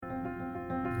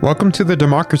Welcome to the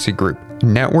Democracy Group, a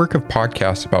network of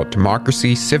podcasts about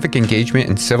democracy, civic engagement,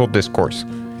 and civil discourse.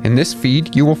 In this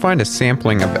feed, you will find a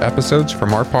sampling of episodes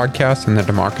from our podcast in the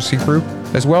Democracy Group,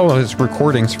 as well as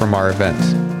recordings from our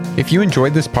events. If you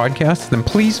enjoyed this podcast, then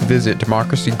please visit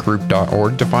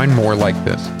democracygroup.org to find more like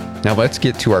this. Now let's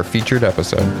get to our featured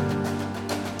episode.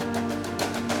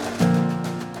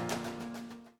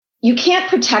 You can't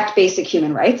protect basic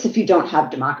human rights if you don't have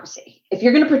democracy. If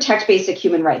you're going to protect basic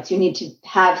human rights, you need to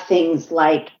have things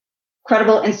like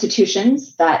credible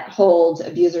institutions that hold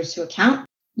abusers to account.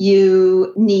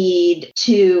 You need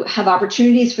to have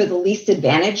opportunities for the least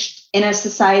advantaged in a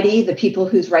society, the people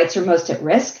whose rights are most at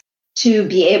risk, to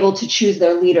be able to choose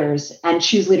their leaders and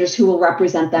choose leaders who will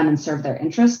represent them and serve their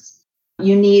interests.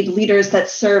 You need leaders that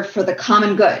serve for the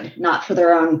common good, not for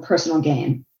their own personal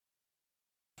gain.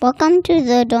 Welcome to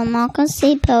the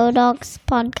Democracy Paradox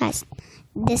podcast.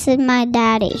 This is my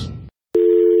daddy.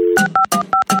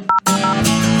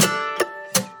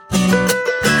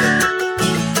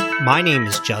 My name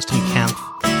is Justin Kemp,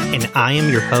 and I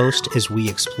am your host as we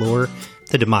explore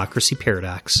the Democracy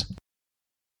Paradox.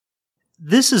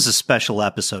 This is a special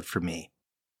episode for me.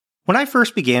 When I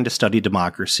first began to study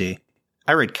democracy,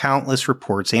 I read countless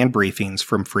reports and briefings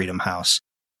from Freedom House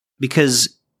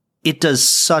because it does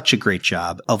such a great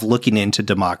job of looking into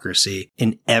democracy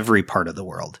in every part of the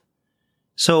world.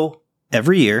 So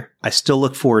every year, I still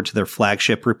look forward to their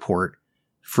flagship report,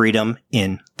 Freedom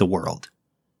in the World.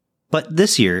 But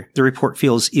this year, the report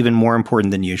feels even more important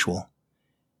than usual.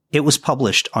 It was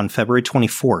published on February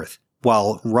 24th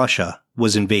while Russia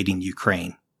was invading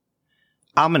Ukraine.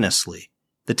 Ominously,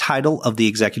 the title of the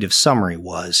executive summary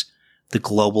was The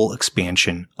Global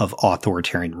Expansion of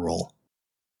Authoritarian Rule.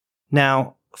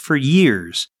 Now, for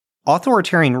years,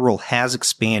 authoritarian rule has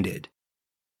expanded,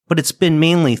 but it's been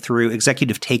mainly through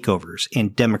executive takeovers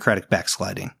and democratic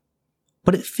backsliding.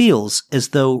 But it feels as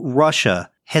though Russia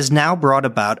has now brought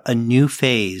about a new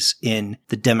phase in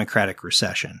the democratic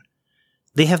recession.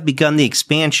 They have begun the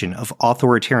expansion of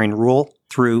authoritarian rule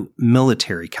through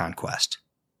military conquest.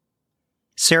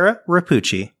 Sarah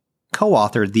Repucci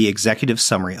co-authored the executive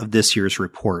summary of this year's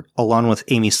report along with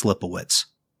Amy Slipowitz.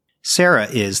 Sarah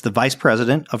is the Vice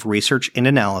President of Research and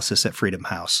Analysis at Freedom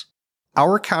House.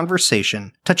 Our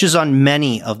conversation touches on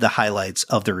many of the highlights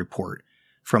of the report,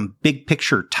 from big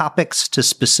picture topics to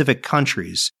specific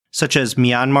countries, such as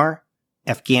Myanmar,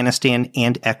 Afghanistan,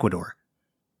 and Ecuador.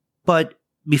 But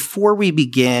before we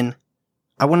begin,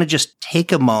 I want to just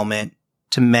take a moment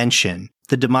to mention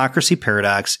the Democracy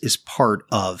Paradox is part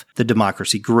of the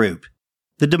Democracy Group.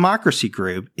 The Democracy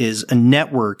Group is a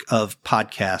network of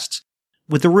podcasts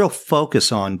with a real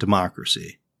focus on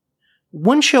democracy.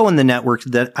 One show in the network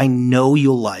that I know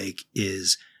you'll like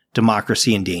is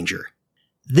Democracy in Danger.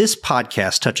 This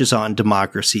podcast touches on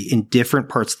democracy in different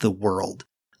parts of the world,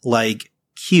 like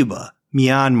Cuba,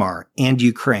 Myanmar, and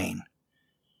Ukraine.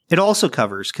 It also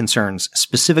covers concerns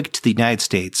specific to the United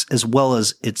States as well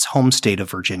as its home state of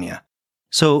Virginia.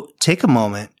 So take a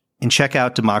moment and check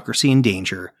out Democracy in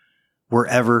Danger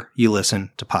wherever you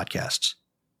listen to podcasts.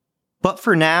 But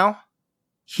for now,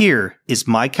 here is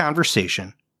my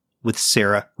conversation with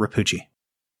Sarah Repucci.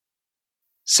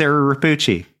 Sarah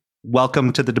Repucci,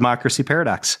 welcome to the Democracy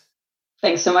Paradox.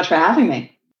 Thanks so much for having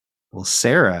me. Well,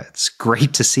 Sarah, it's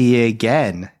great to see you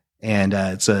again. And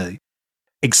it's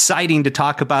exciting to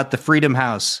talk about the Freedom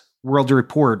House World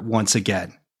Report once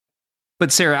again.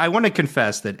 But Sarah, I want to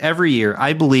confess that every year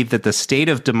I believe that the state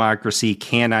of democracy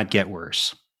cannot get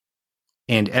worse.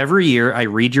 And every year I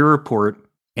read your report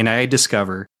and I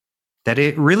discover that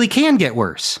it really can get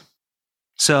worse.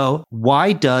 So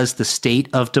why does the state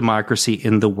of democracy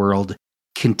in the world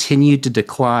continue to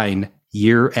decline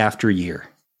year after year?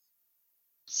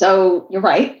 So you're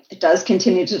right. It does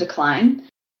continue to decline.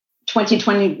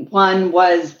 2021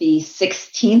 was the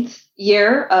 16th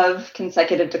year of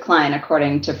consecutive decline,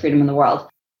 according to Freedom in the World.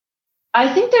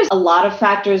 I think there's a lot of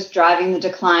factors driving the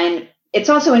decline. It's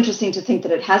also interesting to think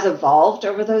that it has evolved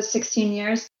over those 16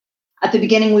 years. At the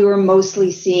beginning, we were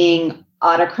mostly seeing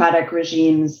autocratic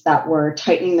regimes that were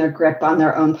tightening their grip on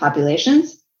their own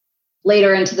populations.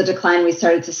 Later into the decline, we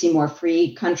started to see more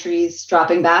free countries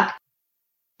dropping back.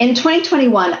 In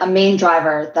 2021, a main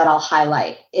driver that I'll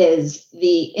highlight is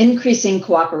the increasing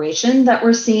cooperation that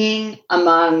we're seeing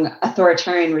among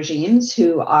authoritarian regimes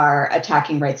who are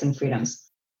attacking rights and freedoms.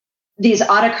 These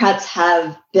autocrats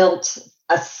have built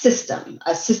a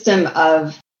system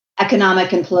of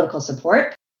economic and political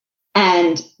support.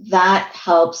 And that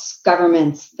helps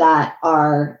governments that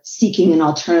are seeking an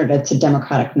alternative to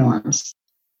democratic norms.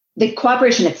 The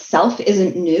cooperation itself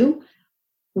isn't new,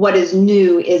 what is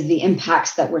new is the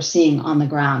impacts that we're seeing on the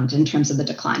ground in terms of the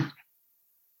decline.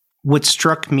 What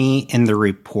struck me in the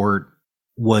report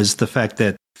was the fact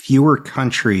that fewer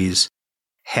countries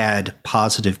had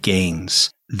positive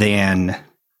gains than,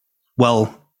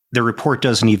 well, the report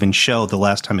doesn't even show the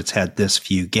last time it's had this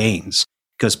few gains.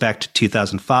 It goes back to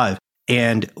 2005.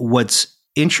 And what's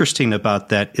interesting about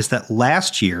that is that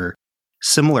last year,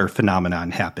 similar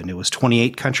phenomenon happened. It was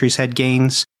 28 countries had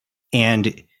gains,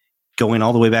 and going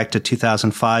all the way back to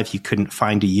 2005, you couldn't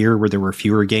find a year where there were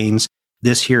fewer gains.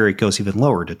 This year, it goes even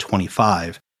lower to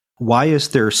 25. Why is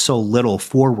there so little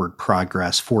forward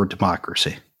progress for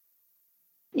democracy?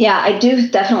 Yeah, I do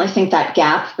definitely think that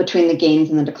gap between the gains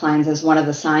and the declines is one of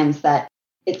the signs that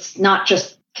it's not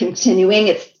just continuing,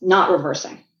 it's not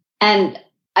reversing. And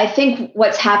I think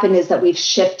what's happened is that we've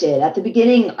shifted. At the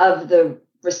beginning of the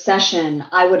recession,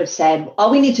 I would have said,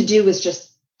 all we need to do is just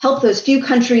help those few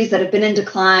countries that have been in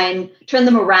decline, turn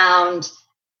them around,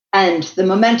 and the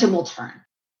momentum will turn.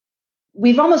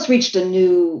 We've almost reached a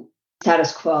new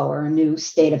status quo or a new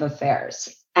state of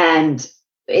affairs. And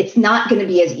it's not going to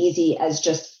be as easy as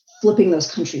just flipping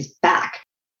those countries back.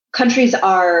 Countries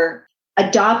are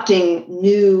adopting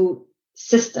new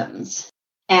systems,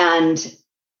 and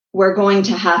we're going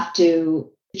to have to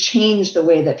change the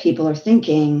way that people are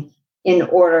thinking in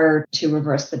order to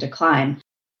reverse the decline.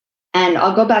 And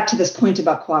I'll go back to this point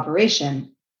about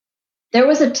cooperation. There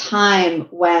was a time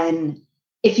when,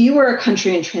 if you were a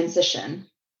country in transition,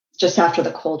 just after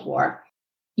the Cold War,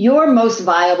 your most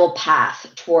viable path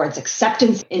towards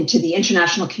acceptance into the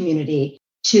international community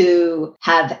to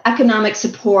have economic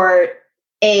support,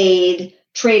 aid,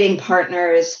 trading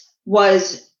partners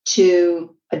was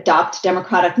to adopt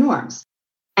democratic norms.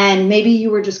 And maybe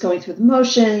you were just going through the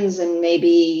motions, and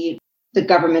maybe the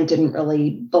government didn't really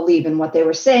believe in what they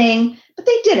were saying, but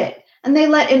they did it. And they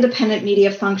let independent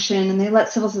media function, and they let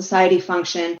civil society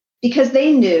function, because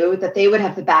they knew that they would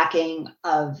have the backing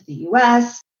of the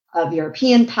US, of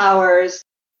European powers.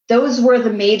 Those were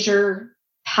the major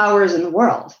powers in the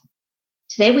world.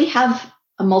 Today we have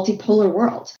a multipolar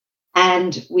world,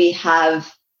 and we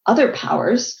have other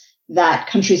powers that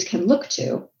countries can look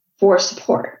to for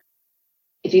support.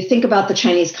 If you think about the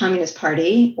Chinese Communist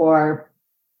Party or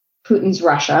Putin's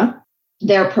Russia,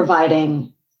 they're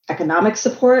providing economic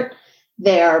support.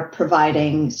 They're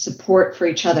providing support for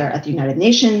each other at the United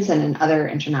Nations and in other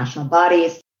international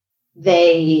bodies.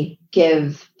 They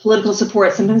give political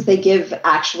support. Sometimes they give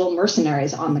actual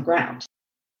mercenaries on the ground.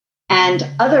 And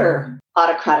other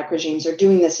autocratic regimes are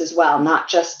doing this as well, not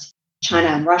just China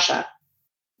and Russia.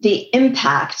 The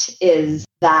impact is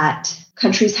that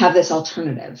countries have this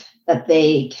alternative that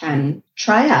they can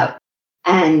try out.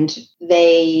 And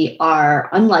they are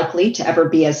unlikely to ever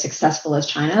be as successful as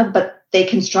China, but they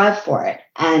can strive for it.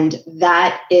 And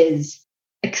that is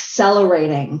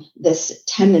accelerating this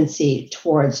tendency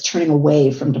towards turning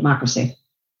away from democracy.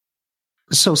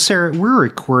 So, Sarah, we're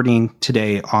recording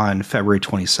today on February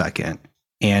 22nd,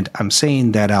 and I'm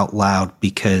saying that out loud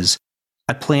because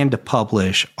I plan to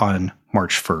publish on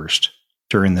March 1st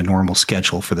during the normal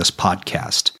schedule for this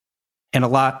podcast. And a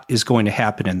lot is going to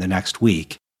happen in the next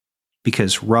week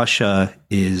because Russia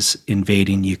is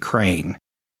invading Ukraine.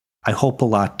 I hope a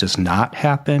lot does not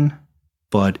happen,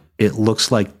 but it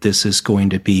looks like this is going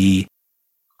to be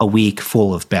a week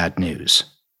full of bad news.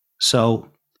 So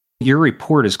your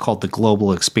report is called The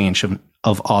Global Expansion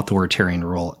of Authoritarian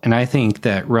Rule. And I think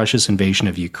that Russia's invasion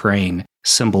of Ukraine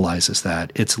symbolizes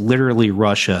that. It's literally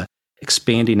Russia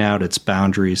expanding out its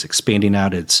boundaries, expanding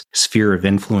out its sphere of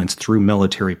influence through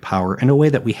military power in a way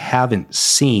that we haven't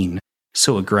seen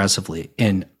so aggressively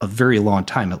in a very long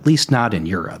time, at least not in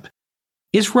Europe.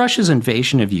 Is Russia's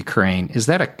invasion of Ukraine, is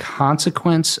that a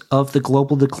consequence of the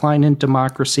global decline in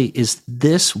democracy? Is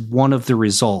this one of the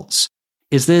results?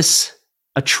 Is this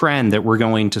a trend that we're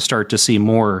going to start to see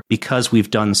more because we've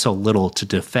done so little to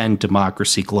defend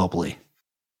democracy globally?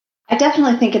 I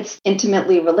definitely think it's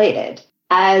intimately related.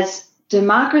 As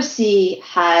democracy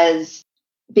has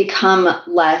become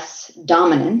less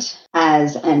dominant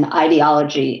as an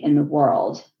ideology in the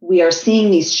world, we are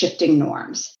seeing these shifting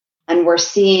norms, and we're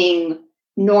seeing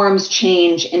norms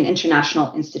change in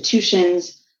international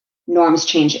institutions, norms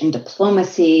change in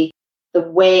diplomacy, the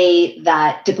way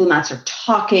that diplomats are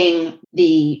talking,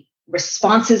 the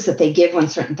responses that they give when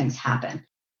certain things happen.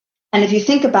 And if you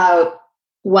think about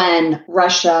when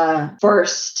Russia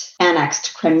first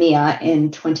annexed Crimea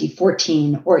in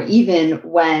 2014, or even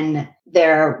when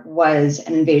there was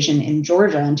an invasion in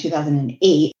Georgia in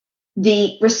 2008,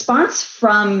 the response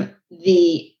from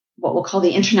what we'll call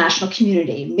the international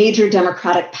community, major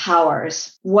democratic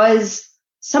powers, was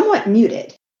somewhat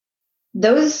muted.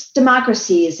 those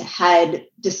democracies had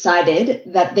decided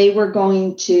that they were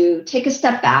going to take a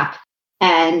step back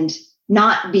and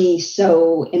not be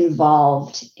so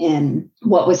involved in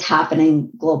what was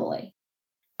happening globally.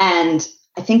 And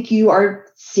I think you are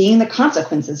seeing the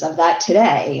consequences of that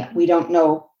today. We don't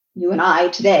know, you and I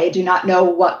today do not know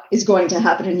what is going to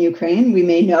happen in Ukraine. We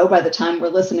may know by the time we're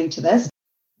listening to this.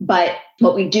 But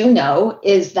what we do know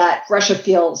is that Russia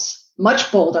feels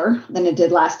much bolder than it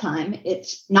did last time.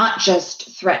 It's not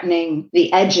just threatening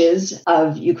the edges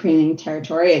of Ukrainian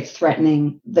territory, it's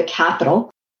threatening the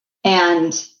capital.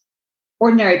 And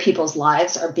ordinary people's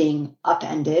lives are being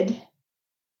upended.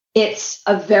 It's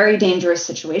a very dangerous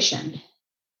situation.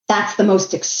 That's the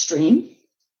most extreme.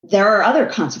 There are other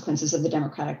consequences of the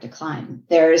democratic decline.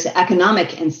 There's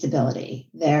economic instability.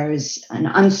 There's an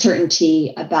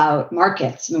uncertainty about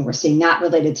markets. I mean, we're seeing that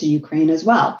related to Ukraine as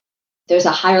well. There's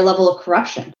a higher level of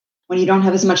corruption. When you don't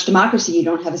have as much democracy, you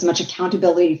don't have as much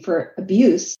accountability for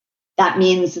abuse. That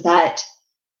means that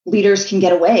leaders can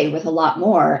get away with a lot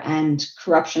more, and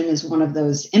corruption is one of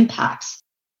those impacts.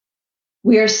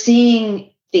 We are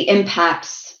seeing the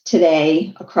impacts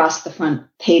today across the front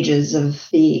pages of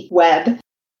the web,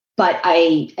 but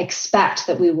I expect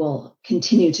that we will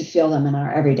continue to feel them in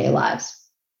our everyday lives.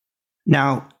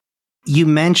 Now, you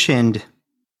mentioned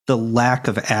the lack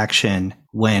of action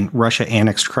when Russia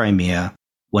annexed Crimea,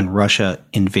 when Russia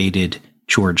invaded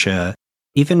Georgia,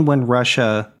 even when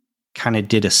Russia kind of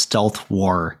did a stealth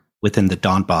war within the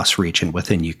Donbass region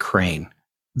within Ukraine.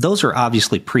 Those are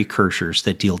obviously precursors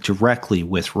that deal directly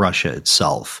with Russia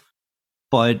itself.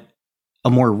 But a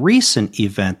more recent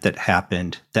event that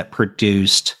happened that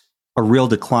produced a real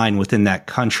decline within that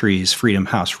country's Freedom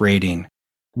House rating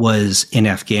was in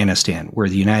Afghanistan, where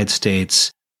the United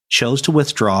States chose to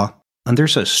withdraw. And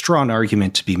there's a strong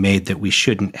argument to be made that we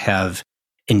shouldn't have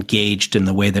engaged in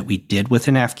the way that we did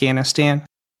within Afghanistan.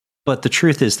 But the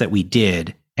truth is that we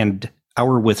did, and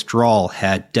our withdrawal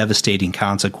had devastating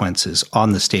consequences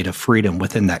on the state of freedom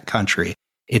within that country.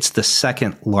 It's the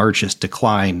second largest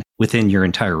decline within your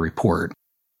entire report.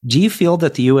 Do you feel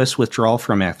that the U.S. withdrawal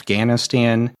from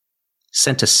Afghanistan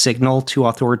sent a signal to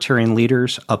authoritarian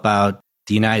leaders about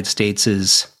the United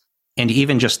States' and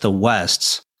even just the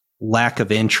West's lack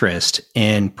of interest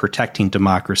in protecting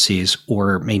democracies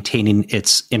or maintaining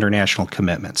its international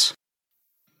commitments?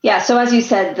 Yeah, so as you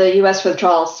said, the U.S.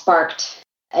 withdrawal sparked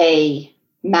a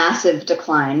massive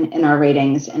decline in our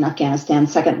ratings in Afghanistan,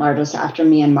 second largest after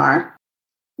Myanmar.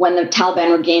 When the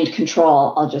Taliban regained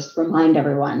control, I'll just remind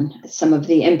everyone some of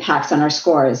the impacts on our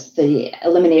scores: the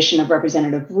elimination of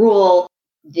representative rule,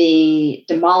 the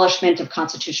demolishment of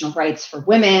constitutional rights for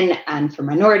women and for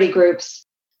minority groups,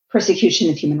 persecution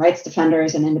of human rights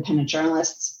defenders and independent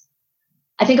journalists.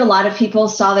 I think a lot of people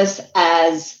saw this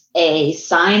as a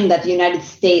sign that the United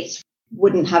States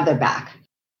wouldn't have their back.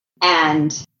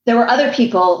 And there were other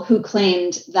people who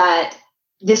claimed that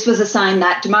this was a sign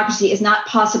that democracy is not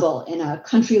possible in a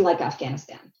country like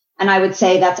Afghanistan. And I would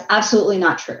say that's absolutely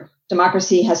not true.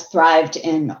 Democracy has thrived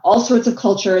in all sorts of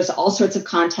cultures, all sorts of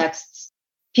contexts.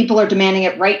 People are demanding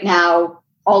it right now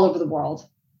all over the world.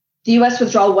 The US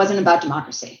withdrawal wasn't about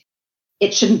democracy.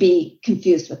 It shouldn't be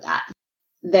confused with that.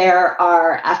 There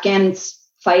are Afghans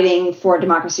fighting for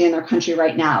democracy in their country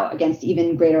right now against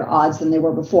even greater odds than they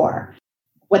were before.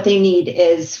 What they need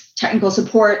is technical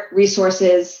support,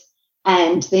 resources,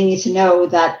 and they need to know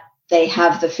that they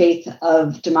have the faith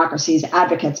of democracy's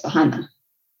advocates behind them.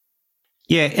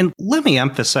 Yeah, and let me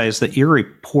emphasize that your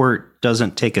report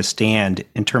doesn't take a stand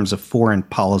in terms of foreign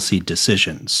policy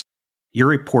decisions. Your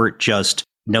report just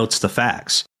notes the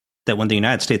facts that when the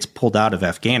United States pulled out of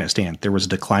Afghanistan, there was a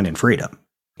decline in freedom.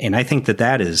 And I think that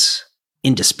that is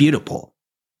indisputable.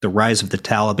 The rise of the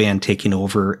Taliban taking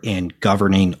over and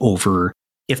governing over,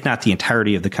 if not the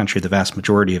entirety of the country, the vast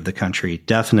majority of the country,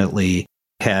 definitely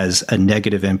has a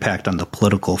negative impact on the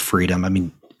political freedom. I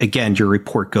mean, again, your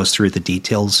report goes through the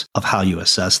details of how you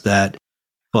assess that.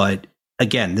 But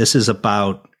again, this is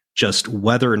about just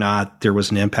whether or not there was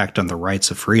an impact on the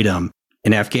rights of freedom.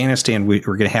 In Afghanistan, we're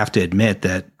going to have to admit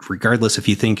that regardless if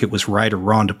you think it was right or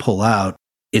wrong to pull out,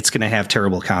 it's going to have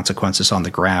terrible consequences on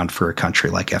the ground for a country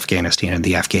like Afghanistan and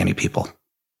the Afghani people.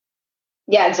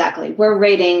 Yeah, exactly. We're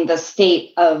rating the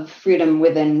state of freedom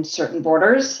within certain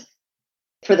borders.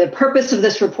 For the purpose of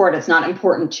this report, it's not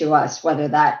important to us whether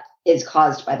that is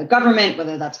caused by the government,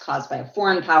 whether that's caused by a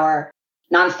foreign power,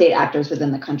 non-state actors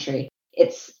within the country.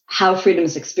 It's how freedom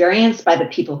is experienced by the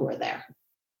people who are there.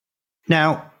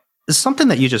 Now, something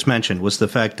that you just mentioned was the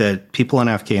fact that people in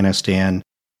Afghanistan,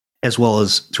 as well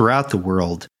as throughout the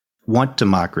world, want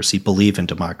democracy, believe in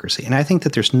democracy. And I think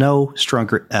that there's no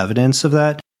stronger evidence of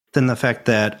that than the fact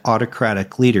that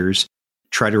autocratic leaders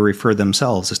try to refer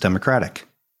themselves as democratic.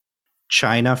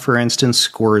 China, for instance,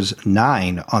 scores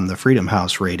 9 on the Freedom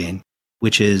House rating,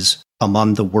 which is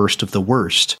among the worst of the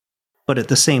worst, but at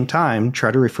the same time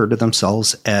try to refer to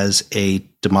themselves as a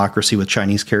democracy with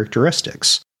Chinese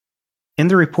characteristics. In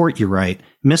the report, you write,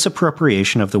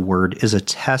 misappropriation of the word is a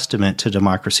testament to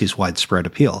democracy's widespread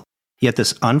appeal. Yet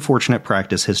this unfortunate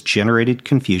practice has generated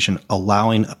confusion,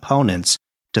 allowing opponents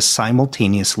to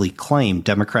simultaneously claim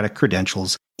democratic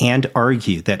credentials and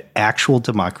argue that actual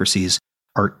democracies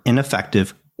are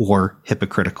ineffective or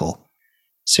hypocritical.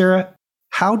 Sarah,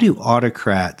 how do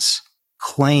autocrats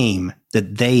claim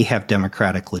that they have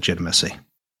democratic legitimacy?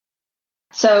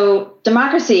 So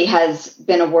democracy has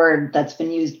been a word that's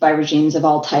been used by regimes of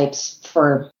all types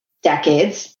for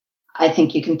decades. I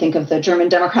think you can think of the German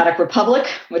Democratic Republic,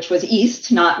 which was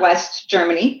East, not West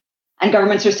Germany. And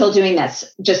governments are still doing this.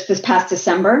 Just this past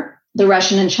December, the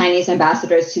Russian and Chinese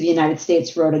ambassadors to the United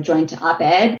States wrote a joint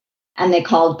op-ed, and they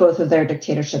called both of their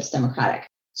dictatorships democratic.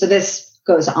 So this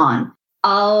goes on.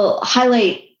 I'll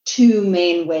highlight 2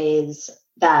 main ways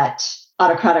that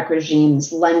autocratic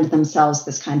regimes lend themselves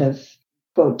this kind of,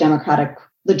 quote, democratic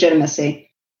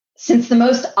legitimacy. Since the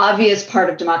most obvious part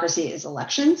of democracy is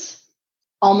elections,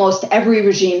 almost every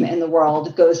regime in the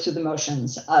world goes through the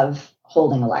motions of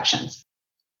holding elections.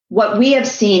 What we have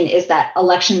seen is that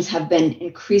elections have been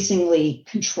increasingly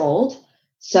controlled.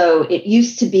 So it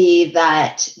used to be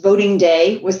that voting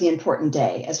day was the important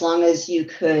day. As long as you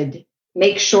could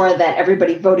make sure that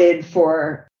everybody voted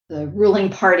for the ruling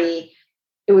party,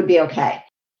 it would be okay.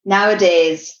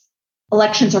 Nowadays,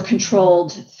 elections are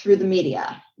controlled through the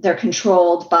media. They're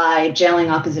controlled by jailing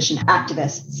opposition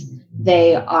activists.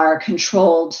 They are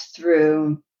controlled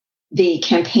through the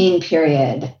campaign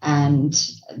period and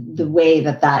the way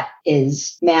that that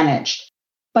is managed.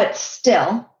 But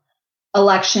still,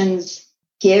 elections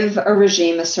give a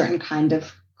regime a certain kind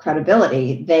of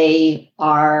credibility. They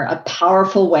are a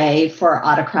powerful way for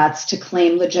autocrats to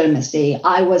claim legitimacy.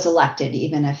 I was elected,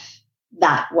 even if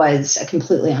that was a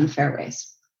completely unfair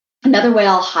race. Another way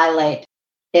I'll highlight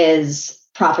is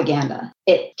propaganda.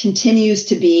 It continues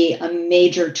to be a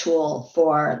major tool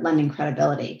for lending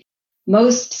credibility.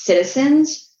 Most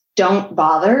citizens don't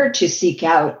bother to seek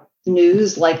out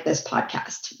news like this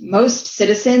podcast. Most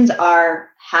citizens are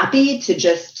happy to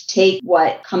just take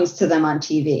what comes to them on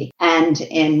TV. And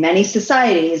in many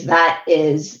societies, that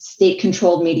is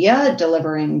state-controlled media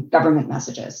delivering government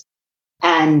messages.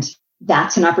 And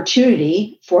that's an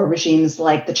opportunity for regimes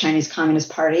like the Chinese Communist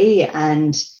Party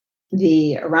and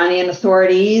the Iranian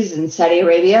authorities in Saudi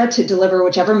Arabia to deliver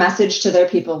whichever message to their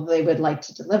people they would like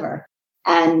to deliver.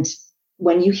 And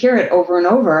when you hear it over and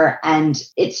over, and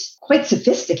it's quite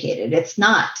sophisticated, it's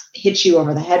not hit you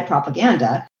over the head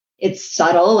propaganda. It's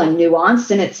subtle and nuanced,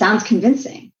 and it sounds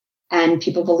convincing, and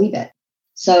people believe it.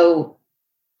 So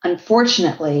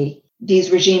unfortunately,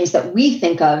 these regimes that we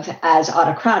think of as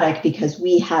autocratic because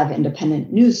we have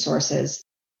independent news sources,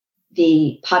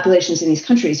 the populations in these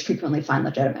countries frequently find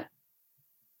legitimate.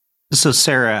 So,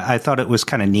 Sarah, I thought it was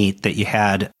kind of neat that you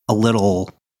had a little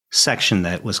section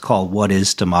that was called What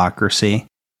is Democracy?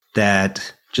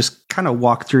 That just kind of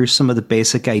walked through some of the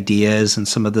basic ideas and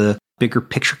some of the bigger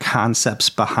picture concepts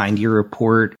behind your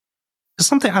report.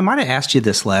 Something I might have asked you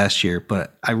this last year,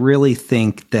 but I really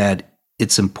think that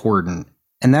it's important.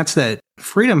 And that's that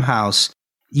Freedom House,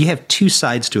 you have 2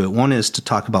 sides to it. One is to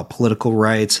talk about political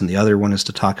rights, and the other one is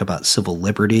to talk about civil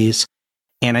liberties.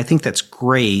 And I think that's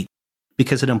great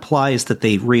because it implies that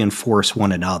they reinforce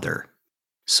one another.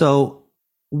 So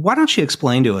why don't you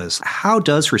explain to us, how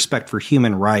does respect for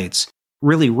human rights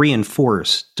really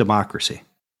reinforce democracy?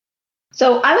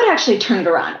 So I would actually turn it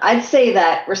around. I'd say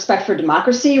that respect for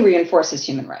democracy reinforces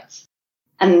human rights.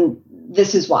 And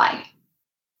this is why.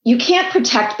 You can't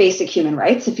protect basic human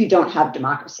rights if you don't have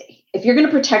democracy. If you're going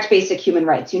to protect basic human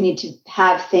rights, you need to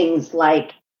have things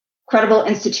like credible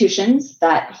institutions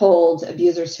that hold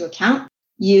abusers to account.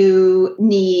 You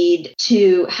need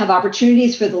to have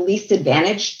opportunities for the least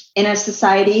advantaged in a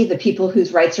society, the people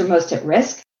whose rights are most at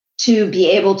risk, to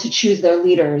be able to choose their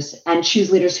leaders and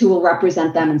choose leaders who will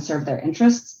represent them and serve their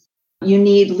interests. You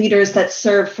need leaders that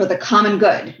serve for the common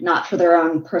good, not for their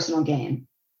own personal gain.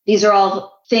 These are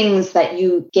all things that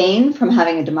you gain from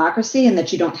having a democracy and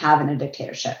that you don't have in a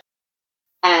dictatorship.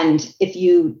 And if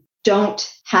you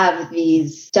don't have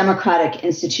these democratic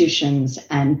institutions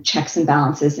and checks and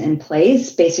balances in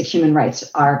place, basic human rights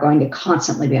are going to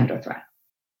constantly be under threat.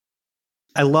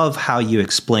 I love how you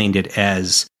explained it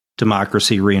as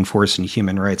democracy reinforcing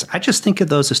human rights. I just think of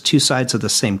those as 2 sides of the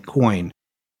same coin,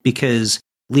 because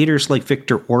leaders like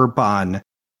Viktor Orban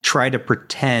try to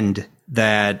pretend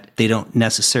that they don't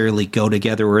necessarily go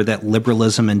together, or that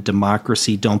liberalism and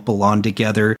democracy don't belong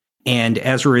together. And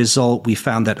as a result, we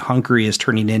found that Hungary is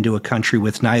turning into a country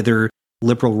with neither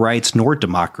liberal rights nor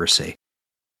democracy.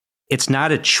 It's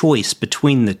not a choice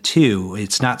between the two.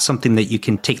 It's not something that you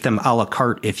can take them a la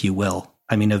carte, if you will.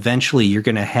 I mean, eventually you're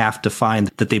going to have to find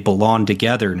that they belong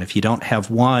together. And if you don't have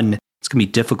one, it's going to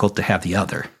be difficult to have the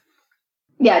other.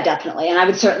 Yeah, definitely. And I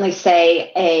would certainly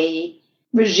say a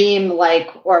regime like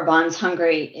Orban's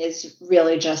Hungary is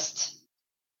really just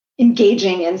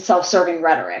engaging in self-serving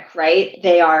rhetoric, right?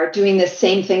 They are doing the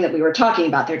same thing that we were talking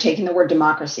about. They're taking the word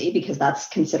democracy, because that's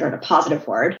considered a positive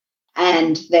word,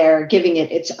 and they're giving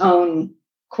it its own,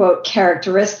 quote,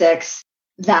 characteristics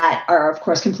that are, of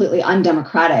course, completely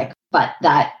undemocratic, but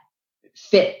that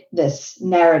fit this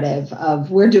narrative of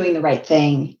we're doing the right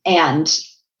thing. And,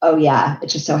 oh yeah, it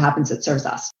just so happens it serves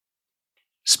us.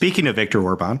 Speaking of Viktor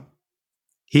Orban,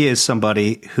 he is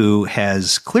somebody who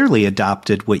has clearly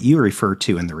adopted what you refer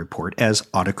to in the report as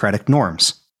autocratic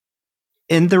norms.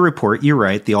 In the report, you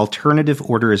write, the alternative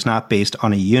order is not based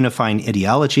on a unifying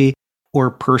ideology or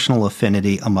personal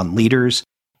affinity among leaders.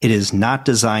 It is not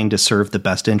designed to serve the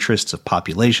best interests of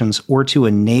populations or to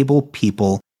enable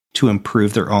people to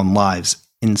improve their own lives.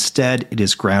 Instead, it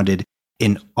is grounded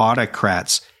in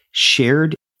autocrats'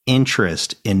 shared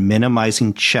interest in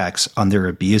minimizing checks on their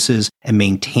abuses and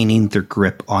maintaining their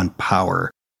grip on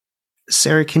power.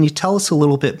 Sarah, can you tell us a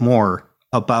little bit more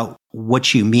about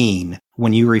what you mean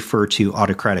when you refer to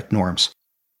autocratic norms?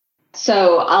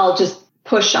 So I'll just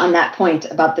push on that point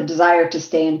about the desire to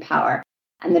stay in power,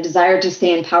 and the desire to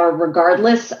stay in power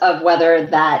regardless of whether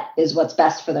that is what's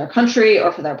best for their country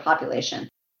or for their population.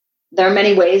 There are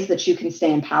many ways that you can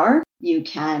stay in power. You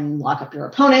can lock up your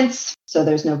opponents so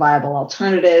there's no viable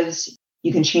alternatives.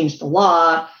 You can change the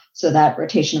law so that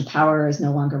rotation of power is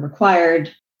no longer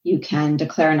required. You can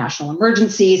declare a national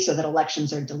emergency so that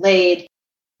elections are delayed.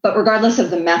 But regardless of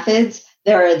the methods,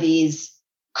 there are these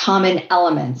common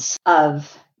elements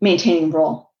of maintaining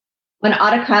rule. When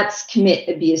autocrats commit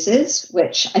abuses,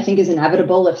 which I think is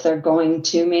inevitable if they're going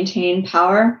to maintain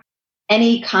power,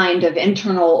 any kind of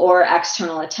internal or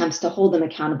external attempts to hold them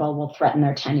accountable will threaten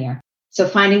their tenure. So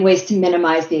finding ways to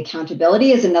minimize the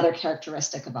accountability is another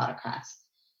characteristic of autocrats.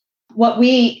 What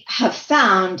we have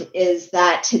found is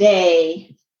that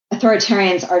today,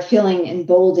 authoritarians are feeling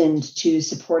emboldened to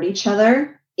support each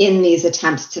other in these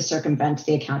attempts to circumvent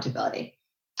the accountability.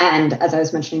 And as I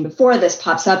was mentioning before, this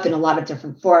pops up in a lot of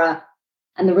different fora.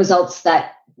 And the results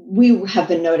that we have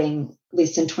been noting, at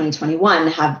least in 2021,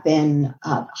 have been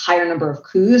a higher number of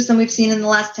coups than we've seen in the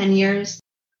last 10 years,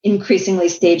 increasingly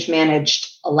stage-managed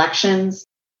elections,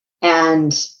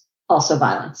 and also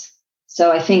violence.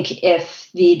 So I think if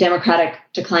the democratic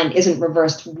decline isn't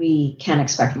reversed, we can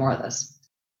expect more of this.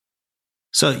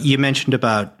 So you mentioned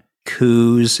about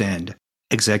coups and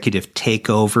executive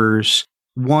takeovers.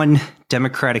 One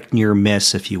democratic near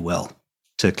miss, if you will,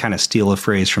 to kind of steal a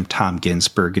phrase from Tom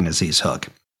Ginsburg and Aziz Hook,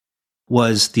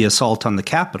 was the assault on the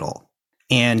Capitol.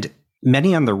 And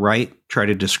many on the right try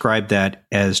to describe that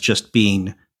as just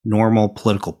being normal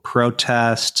political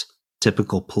protest,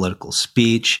 typical political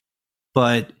speech.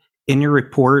 But in your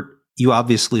report, you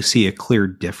obviously see a clear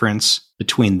difference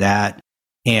between that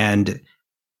and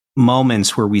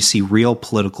moments where we see real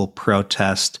political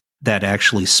protest that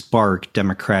actually spark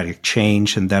democratic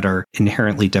change and that are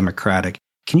inherently democratic.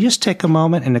 Can you just take a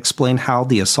moment and explain how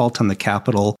the assault on the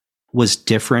Capitol was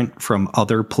different from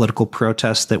other political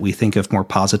protests that we think of more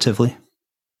positively?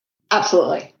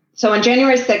 Absolutely. So on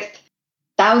January 6th,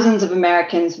 thousands of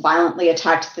Americans violently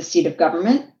attacked the seat of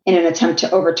government in an attempt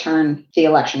to overturn the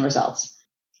election results.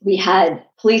 We had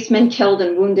policemen killed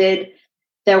and wounded.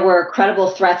 There were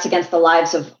credible threats against the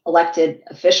lives of elected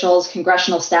officials,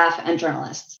 congressional staff, and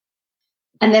journalists.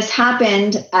 And this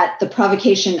happened at the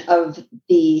provocation of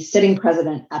the sitting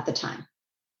president at the time.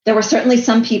 There were certainly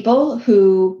some people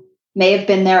who may have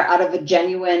been there out of a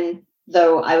genuine,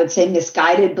 though I would say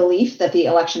misguided belief that the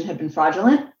election had been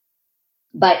fraudulent.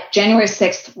 But January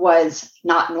 6th was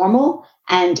not normal,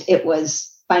 and it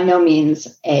was by no means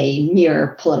a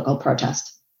mere political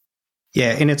protest.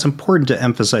 Yeah, and it's important to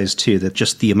emphasize, too, that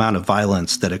just the amount of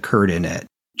violence that occurred in it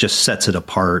just sets it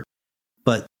apart.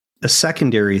 But a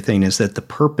secondary thing is that the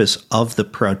purpose of the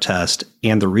protest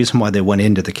and the reason why they went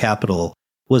into the Capitol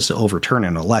was to overturn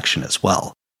an election as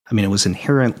well. I mean, it was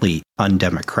inherently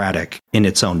undemocratic in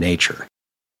its own nature.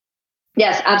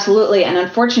 Yes, absolutely. And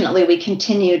unfortunately, we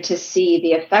continue to see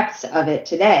the effects of it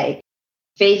today.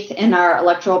 Faith in our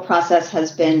electoral process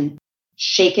has been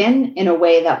shaken in a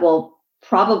way that will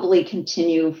probably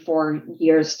continue for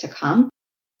years to come.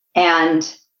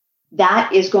 And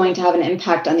That is going to have an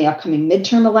impact on the upcoming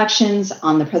midterm elections,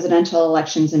 on the presidential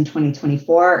elections in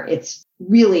 2024. It's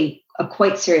really a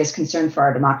quite serious concern for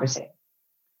our democracy.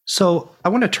 So I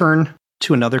want to turn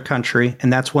to another country,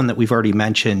 and that's one that we've already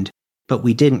mentioned, but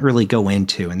we didn't really go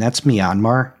into, and that's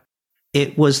Myanmar.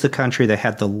 It was the country that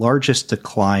had the largest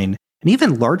decline, an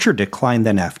even larger decline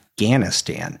than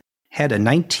Afghanistan, had a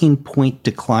 19-point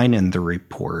decline in the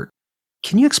report.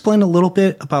 Can you explain a little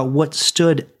bit about what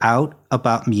stood out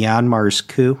about Myanmar's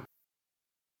coup?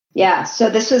 Yeah, so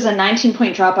this was a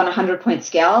 19-point drop on a 100-point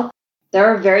scale. There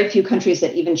are very few countries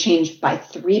that even change by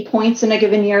 3 points in a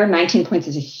given year. 19 points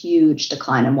is a huge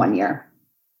decline in 1 year.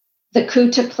 The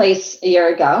coup took place a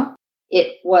year ago.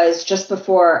 It was just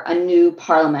before a new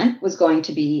parliament was going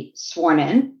to be sworn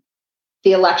in.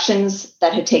 The elections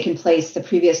that had taken place the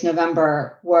previous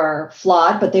November were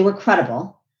flawed, but they were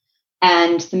credible.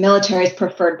 And the military's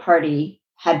preferred party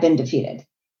had been defeated.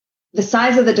 The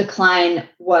size of the decline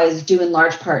was due in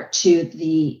large part to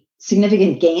the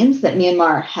significant gains that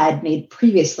Myanmar had made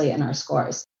previously in our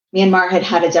scores. Myanmar had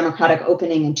had a democratic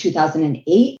opening in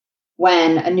 2008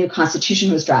 when a new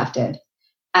constitution was drafted.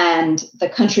 And the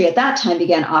country at that time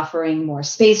began offering more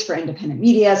space for independent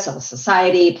media, civil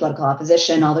society, political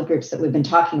opposition, all the groups that we've been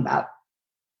talking about.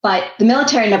 But the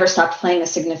military never stopped playing a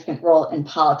significant role in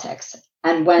politics.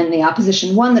 And when the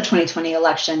opposition won the 2020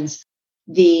 elections,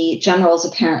 the generals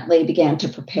apparently began to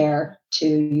prepare to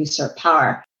usurp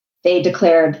power. They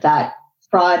declared that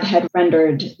fraud had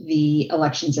rendered the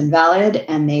elections invalid,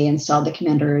 and they installed the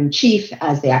commander-in-chief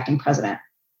as the acting president.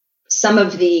 Some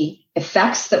of the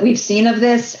effects that we've seen of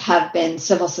this have been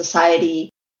civil society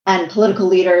and political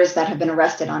leaders that have been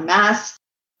arrested en masse,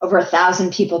 over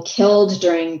 1,000 people killed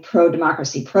during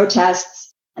pro-democracy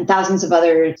protests, and thousands of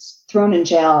others thrown in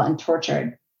jail and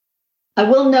tortured. I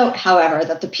will note, however,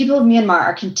 that the people of Myanmar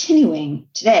are continuing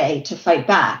today to fight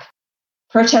back.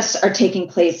 Protests are taking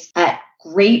place at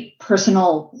great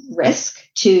personal risk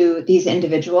to these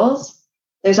individuals.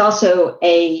 There's also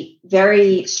a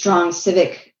very strong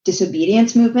civic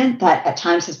disobedience movement that at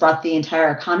times has brought the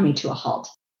entire economy to a halt.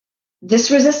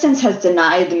 This resistance has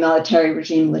denied the military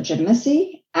regime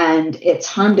legitimacy, and it's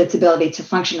harmed its ability to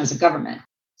function as a government.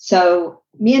 So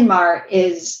Myanmar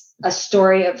is a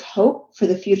story of hope for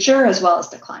the future as well as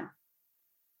decline.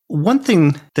 One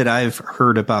thing that I've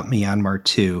heard about Myanmar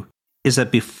too is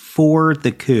that before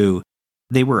the coup,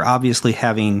 they were obviously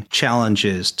having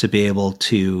challenges to be able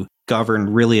to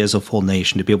govern really as a full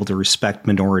nation, to be able to respect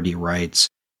minority rights.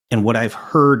 And what I've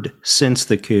heard since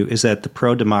the coup is that the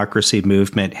pro-democracy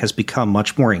movement has become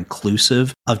much more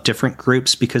inclusive of different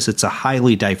groups because it's a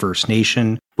highly diverse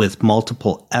nation with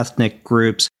multiple ethnic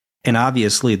groups. And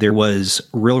obviously there was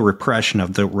real repression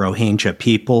of the Rohingya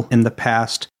people in the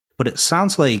past. But it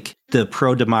sounds like the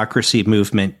pro-democracy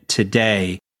movement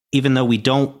today, even though we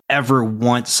don't ever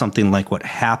want something like what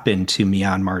happened to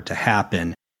Myanmar to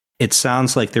happen, it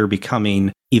sounds like they're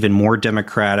becoming even more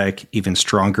democratic, even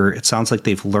stronger. It sounds like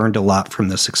they've learned a lot from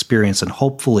this experience. And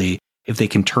hopefully, if they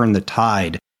can turn the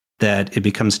tide, that it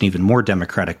becomes an even more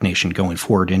democratic nation going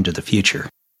forward into the future.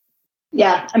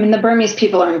 Yeah, I mean, the Burmese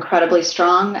people are incredibly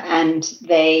strong, and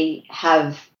they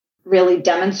have really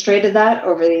demonstrated that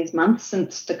over these months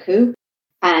since the coup.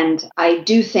 And I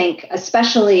do think,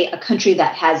 especially a country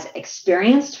that has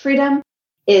experienced freedom,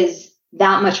 is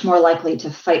that much more likely to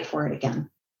fight for it again.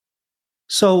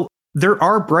 So there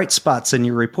are bright spots in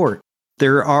your report.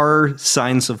 There are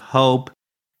signs of hope.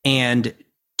 And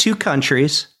two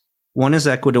countries, one is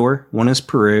Ecuador, one is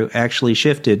Peru, actually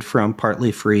shifted from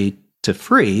partly free to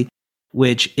free,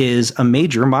 which is a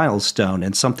major milestone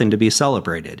and something to be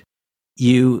celebrated.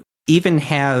 You even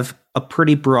have a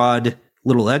pretty broad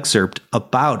little excerpt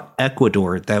about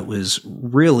Ecuador that was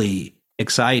really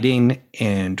exciting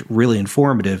and really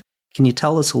informative. Can you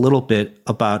tell us a little bit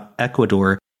about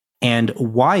Ecuador and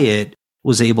why it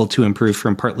was able to improve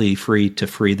from partly free to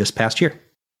free this past year?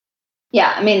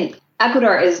 Yeah, I mean,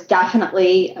 Ecuador is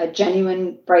definitely a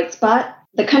genuine bright spot.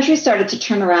 The country started to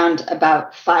turn around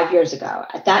about 5 years ago.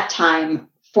 At that time,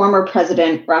 former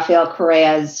President Rafael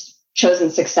Correa's chosen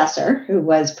successor, who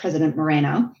was President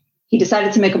Moreno, he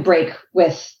decided to make a break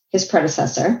with his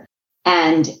predecessor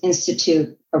and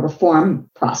institute a reform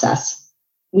process.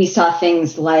 We saw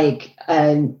things like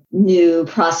a new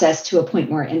process to appoint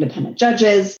more independent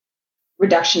judges,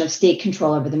 reduction of state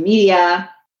control over the media,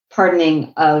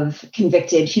 pardoning of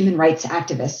convicted human rights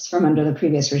activists from under the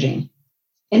previous regime.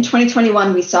 In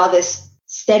 2021, we saw this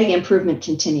steady improvement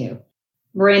continue.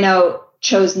 Moreno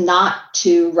chose not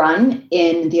to run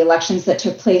in the elections that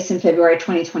took place in February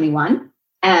 2021,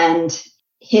 and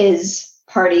his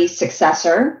party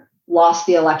successor lost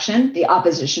the election, the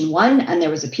opposition won, and there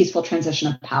was a peaceful transition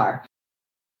of power.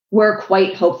 We're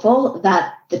quite hopeful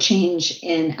that the change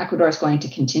in Ecuador is going to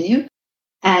continue.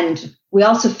 And we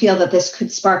also feel that this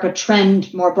could spark a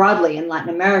trend more broadly in Latin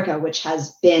America, which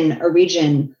has been a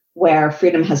region where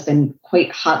freedom has been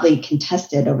quite hotly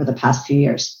contested over the past few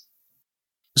years.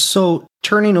 So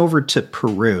turning over to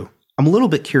Peru, I'm a little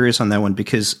bit curious on that one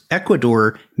because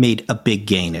Ecuador made a big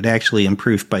gain. It actually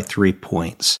improved by 3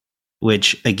 points,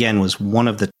 which again was one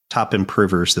of the top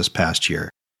improvers this past year.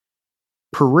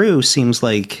 Peru seems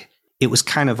like it was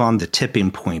kind of on the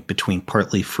tipping point between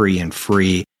partly free and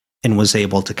free and was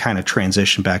able to kind of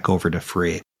transition back over to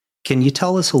free. Can you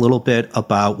tell us a little bit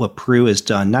about what Peru has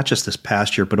done, not just this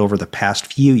past year, but over the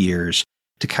past few years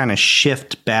to kind of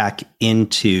shift back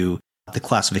into the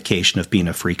classification of being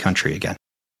a free country again?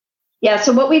 Yeah,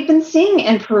 so what we've been seeing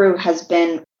in Peru has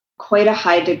been quite a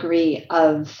high degree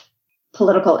of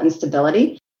political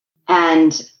instability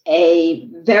and a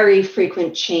very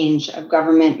frequent change of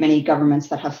government, many governments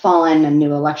that have fallen and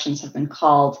new elections have been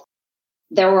called.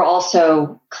 There were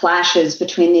also clashes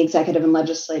between the executive and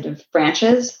legislative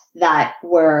branches that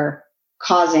were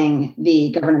causing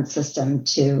the governance system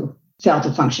to fail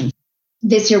to function.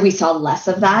 This year, we saw less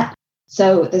of that.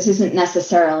 So this isn't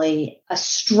necessarily a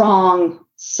strong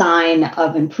sign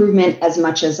of improvement as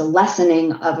much as a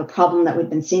lessening of a problem that we've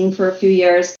been seeing for a few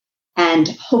years. And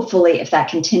hopefully, if that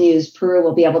continues, Peru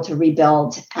will be able to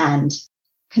rebuild and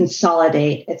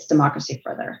consolidate its democracy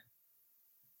further.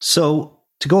 So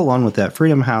to go along with that,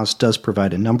 Freedom House does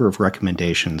provide a number of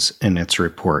recommendations in its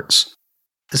reports.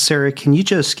 Sarah, can you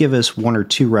just give us one or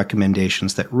two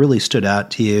recommendations that really stood out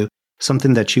to you,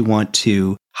 something that you want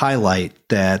to highlight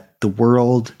that the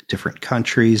world, different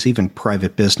countries, even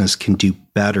private business can do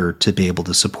better to be able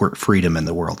to support freedom in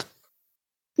the world?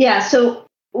 Yeah, so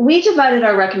we divided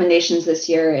our recommendations this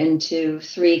year into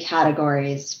 3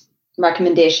 categories.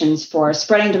 Recommendations for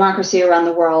spreading democracy around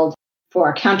the world,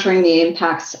 for countering the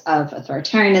impacts of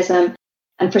authoritarianism,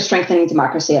 and for strengthening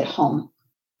democracy at home.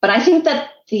 But I think that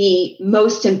the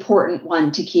most important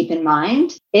one to keep in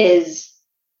mind is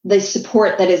the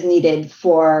support that is needed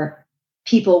for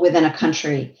people within a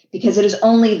country, because it is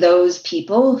only those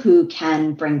people who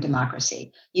can bring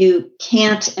democracy. You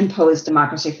can't impose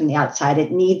democracy from the outside.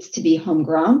 It needs to be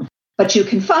homegrown, but you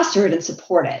can foster it and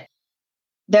support it.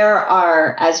 There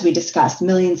are, as we discussed,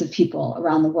 millions of people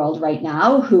around the world right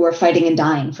now who are fighting and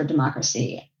dying for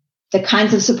democracy. The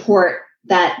kinds of support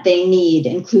that they need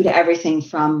include everything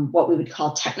from what we would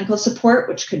call technical support,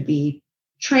 which could be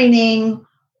training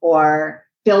or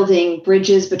building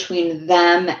bridges between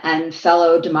them and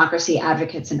fellow democracy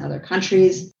advocates in other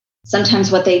countries.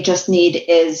 Sometimes what they just need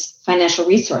is financial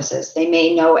resources. They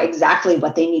may know exactly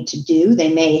what they need to do.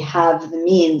 They may have the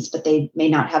means, but they may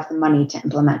not have the money to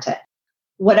implement it.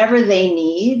 Whatever they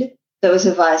need, those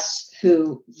of us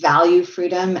who value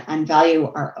freedom and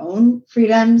value our own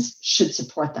freedoms should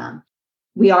support them.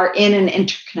 We are in an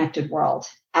interconnected world,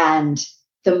 and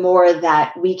the more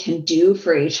that we can do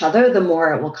for each other, the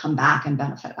more it will come back and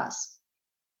benefit us.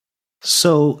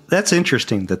 So that's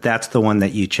interesting that that's the one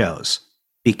that you chose,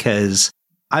 because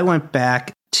I went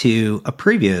back to a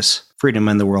previous Freedom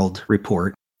in the World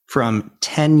report from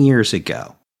 10 years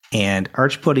ago, and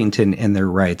Arch Puddington in there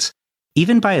writes,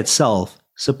 even by itself,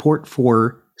 support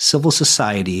for civil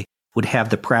society would have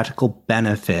the practical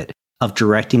benefit of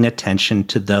directing attention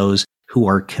to those who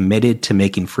are committed to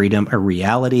making freedom a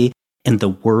reality in the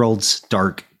world's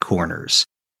dark corners.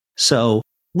 So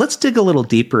let's dig a little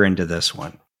deeper into this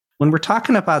one. When we're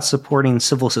talking about supporting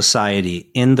civil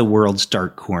society in the world's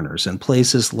dark corners, in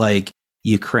places like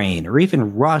Ukraine or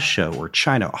even Russia or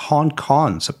China, Hong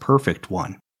Kong's a perfect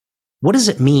one. What does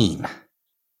it mean?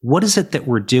 What is it that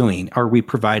we're doing? Are we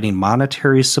providing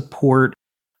monetary support?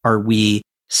 Are we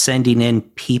sending in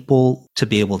people to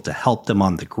be able to help them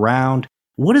on the ground?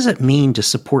 What does it mean to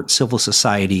support civil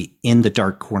society in the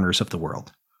dark corners of the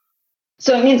world?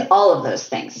 So it means all of those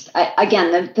things.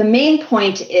 Again, the main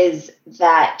point is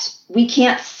that we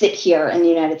can't sit here in the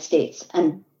United States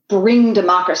and bring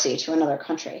democracy to another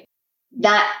country.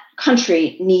 That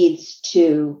country needs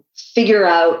to figure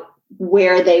out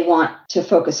where they want to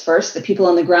focus first. The people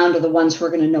on the ground are the ones who are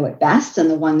going to know it best and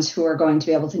the ones who are going to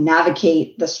be able to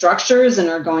navigate the structures and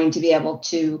are going to be able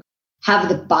to have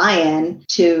the buy-in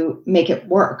to make it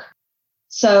work.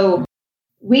 So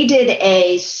we did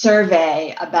a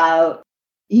survey about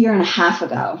a year and a half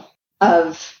ago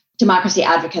of democracy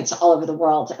advocates all over the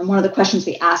world. And one of the questions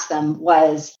we asked them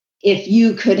was, if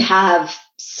you could have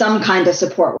some kind of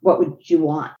support, what would you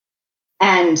want?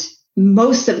 And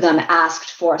most of them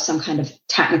asked for some kind of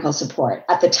technical support.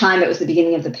 At the time, it was the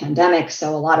beginning of the pandemic,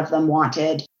 so a lot of them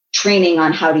wanted training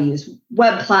on how to use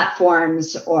web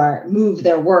platforms or move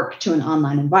their work to an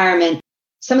online environment.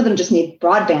 Some of them just need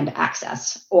broadband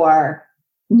access or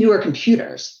newer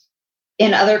computers.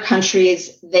 In other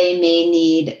countries, they may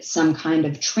need some kind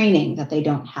of training that they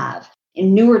don't have.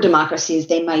 In newer democracies,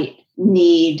 they might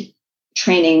need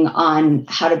training on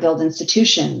how to build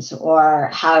institutions or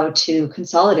how to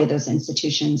consolidate those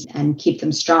institutions and keep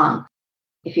them strong.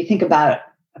 If you think about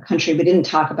a country we didn't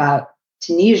talk about,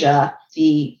 Tunisia,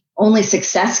 the only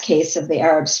success case of the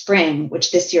Arab Spring,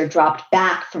 which this year dropped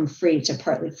back from free to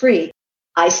partly free,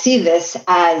 I see this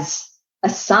as a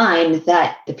sign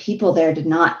that the people there did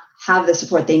not have the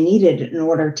support they needed in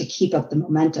order to keep up the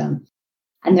momentum.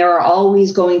 And there are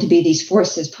always going to be these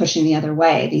forces pushing the other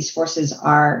way. These forces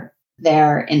are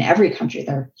there in every country.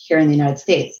 They're here in the United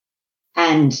States.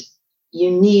 And you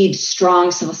need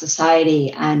strong civil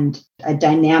society and a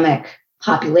dynamic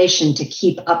population to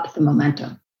keep up the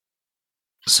momentum.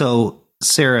 So,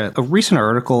 Sarah, a recent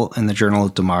article in the Journal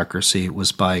of Democracy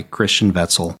was by Christian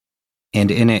Wetzel.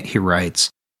 And in it, he writes,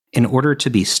 "In order to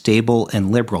be stable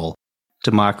and liberal,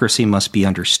 democracy must be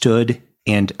understood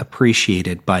and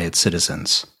appreciated by its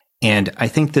citizens." And I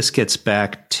think this gets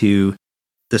back to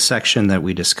the section that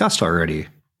we discussed already,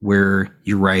 where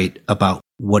you write about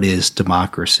what is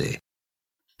democracy.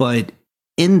 But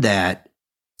in that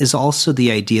is also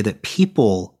the idea that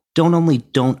people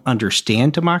don't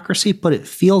understand democracy, but it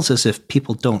feels as if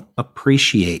people don't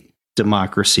appreciate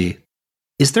democracy.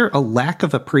 Is there a lack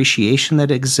of appreciation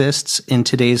that exists in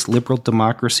today's liberal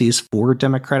democracies for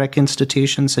democratic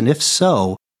institutions? And if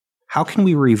so, how can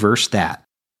we reverse that?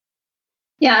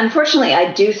 Yeah, unfortunately,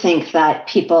 I do think that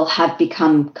people have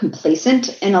become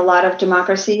complacent in a lot of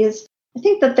democracies. I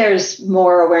think that there's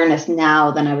more awareness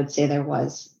now than I would say there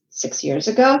was 6 years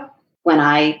ago. When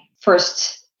I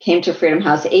first came to Freedom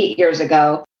House 8 years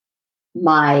ago,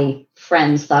 my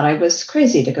friends thought I was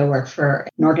crazy to go work for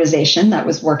an organization that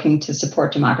was working to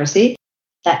support democracy.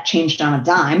 That changed on a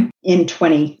dime in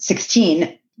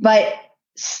 2016. But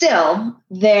still,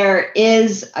 there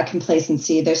is a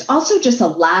complacency. There's also just a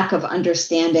lack of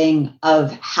understanding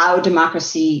of how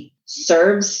democracy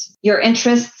serves your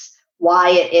interests,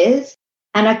 why it is,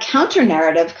 and a counter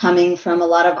narrative coming from a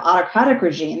lot of autocratic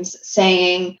regimes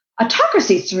saying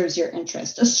autocracy serves your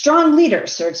interest, a strong leader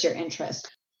serves your interest.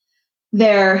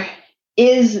 There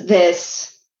is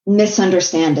this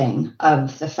misunderstanding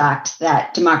of the fact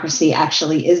that democracy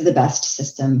actually is the best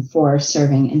system for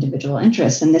serving individual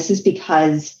interests. And this is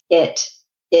because it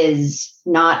is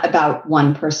not about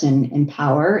one person in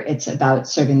power. It's about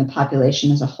serving the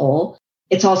population as a whole.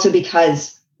 It's also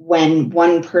because when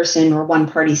one person or one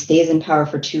party stays in power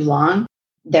for too long,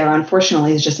 there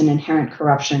unfortunately is just an inherent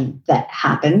corruption that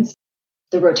happens.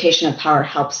 The rotation of power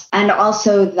helps. And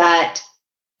also that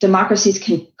democracies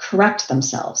can correct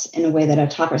themselves in a way that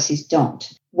autocracies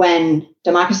don't. When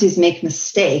democracies make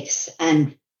mistakes,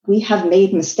 and we have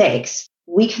made mistakes,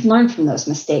 we can learn from those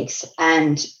mistakes,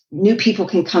 and new people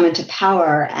can come into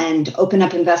power and open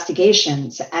up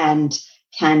investigations and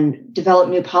can develop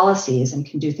new policies and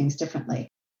can do things differently.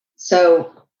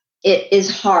 So it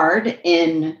is hard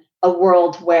in a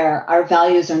world where our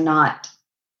values are not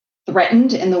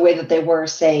threatened in the way that they were,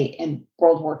 say, in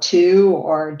World War II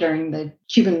or during the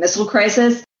Cuban Missile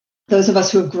Crisis. Those of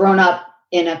us who have grown up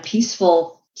in a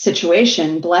peaceful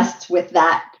situation, blessed with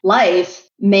that life,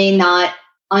 may not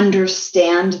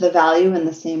understand the value in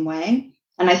the same way.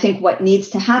 And I think what needs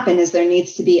to happen is there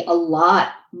needs to be a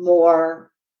lot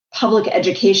more public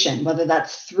education, whether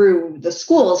that's through the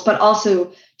schools, but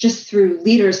also just through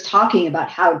leaders talking about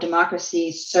how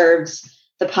democracy serves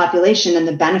the population and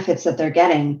the benefits that they're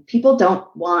getting. People don't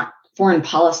want foreign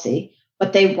policy.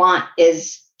 What they want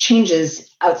is changes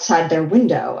outside their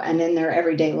window and in their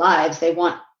everyday lives. They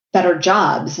want better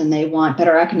jobs and they want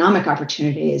better economic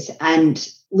opportunities. And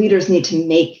leaders need to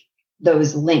make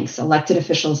those links. Elected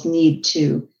officials need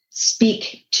to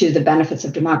speak to the benefits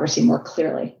of democracy more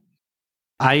clearly.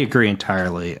 I agree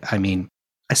entirely. I mean,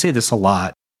 I say this a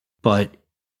lot, but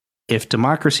if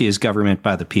democracy is government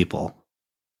by the people,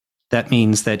 that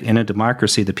means that in a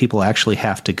democracy, the people actually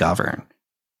have to govern.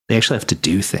 They actually have to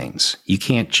do things. You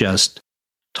can't just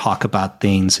talk about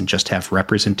things and just have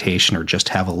representation or just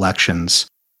have elections.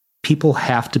 People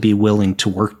have to be willing to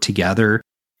work together,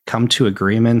 come to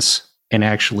agreements, and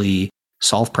actually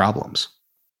solve problems.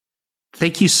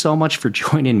 Thank you so much for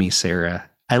joining me, Sarah.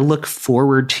 I look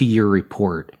forward to your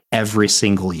report every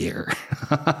single year.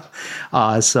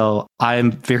 So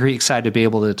I'm very excited to be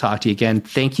able to talk to you again.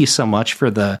 Thank you so much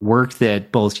for the work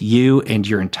that both you and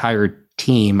your entire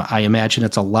team, I imagine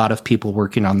it's a lot of people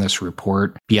working on this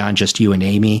report beyond just you and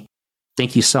Amy.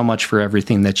 Thank you so much for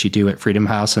everything that you do at Freedom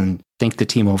House, and thank the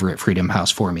team over at Freedom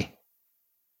House for me.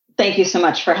 Thank you so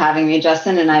much for having me,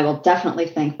 Justin, and I will definitely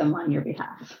thank them on your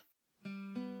behalf.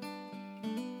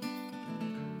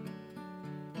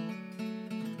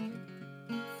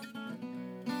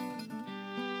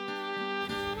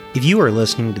 If you are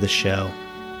listening to the show,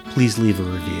 please leave a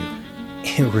review.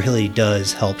 It really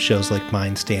does help shows like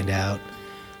mine stand out.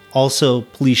 Also,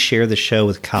 please share the show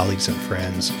with colleagues and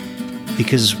friends,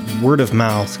 because word of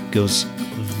mouth goes a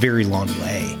very long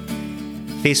way.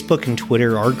 Facebook and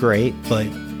Twitter are great, but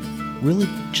really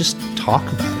just talk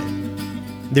about it.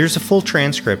 There's a full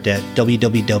transcript at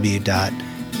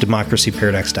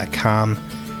www.democracyparadox.com.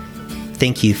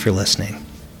 Thank you for listening.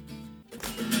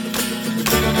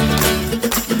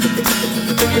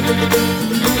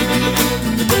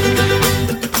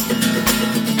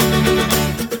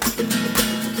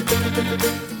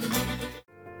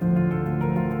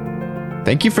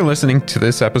 Thank you for listening to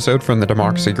this episode from the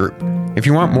Democracy Group. If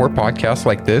you want more podcasts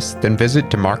like this, then visit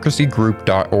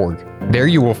democracygroup.org. There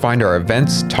you will find our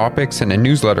events, topics, and a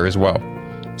newsletter as well.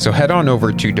 So head on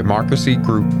over to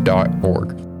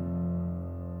democracygroup.org.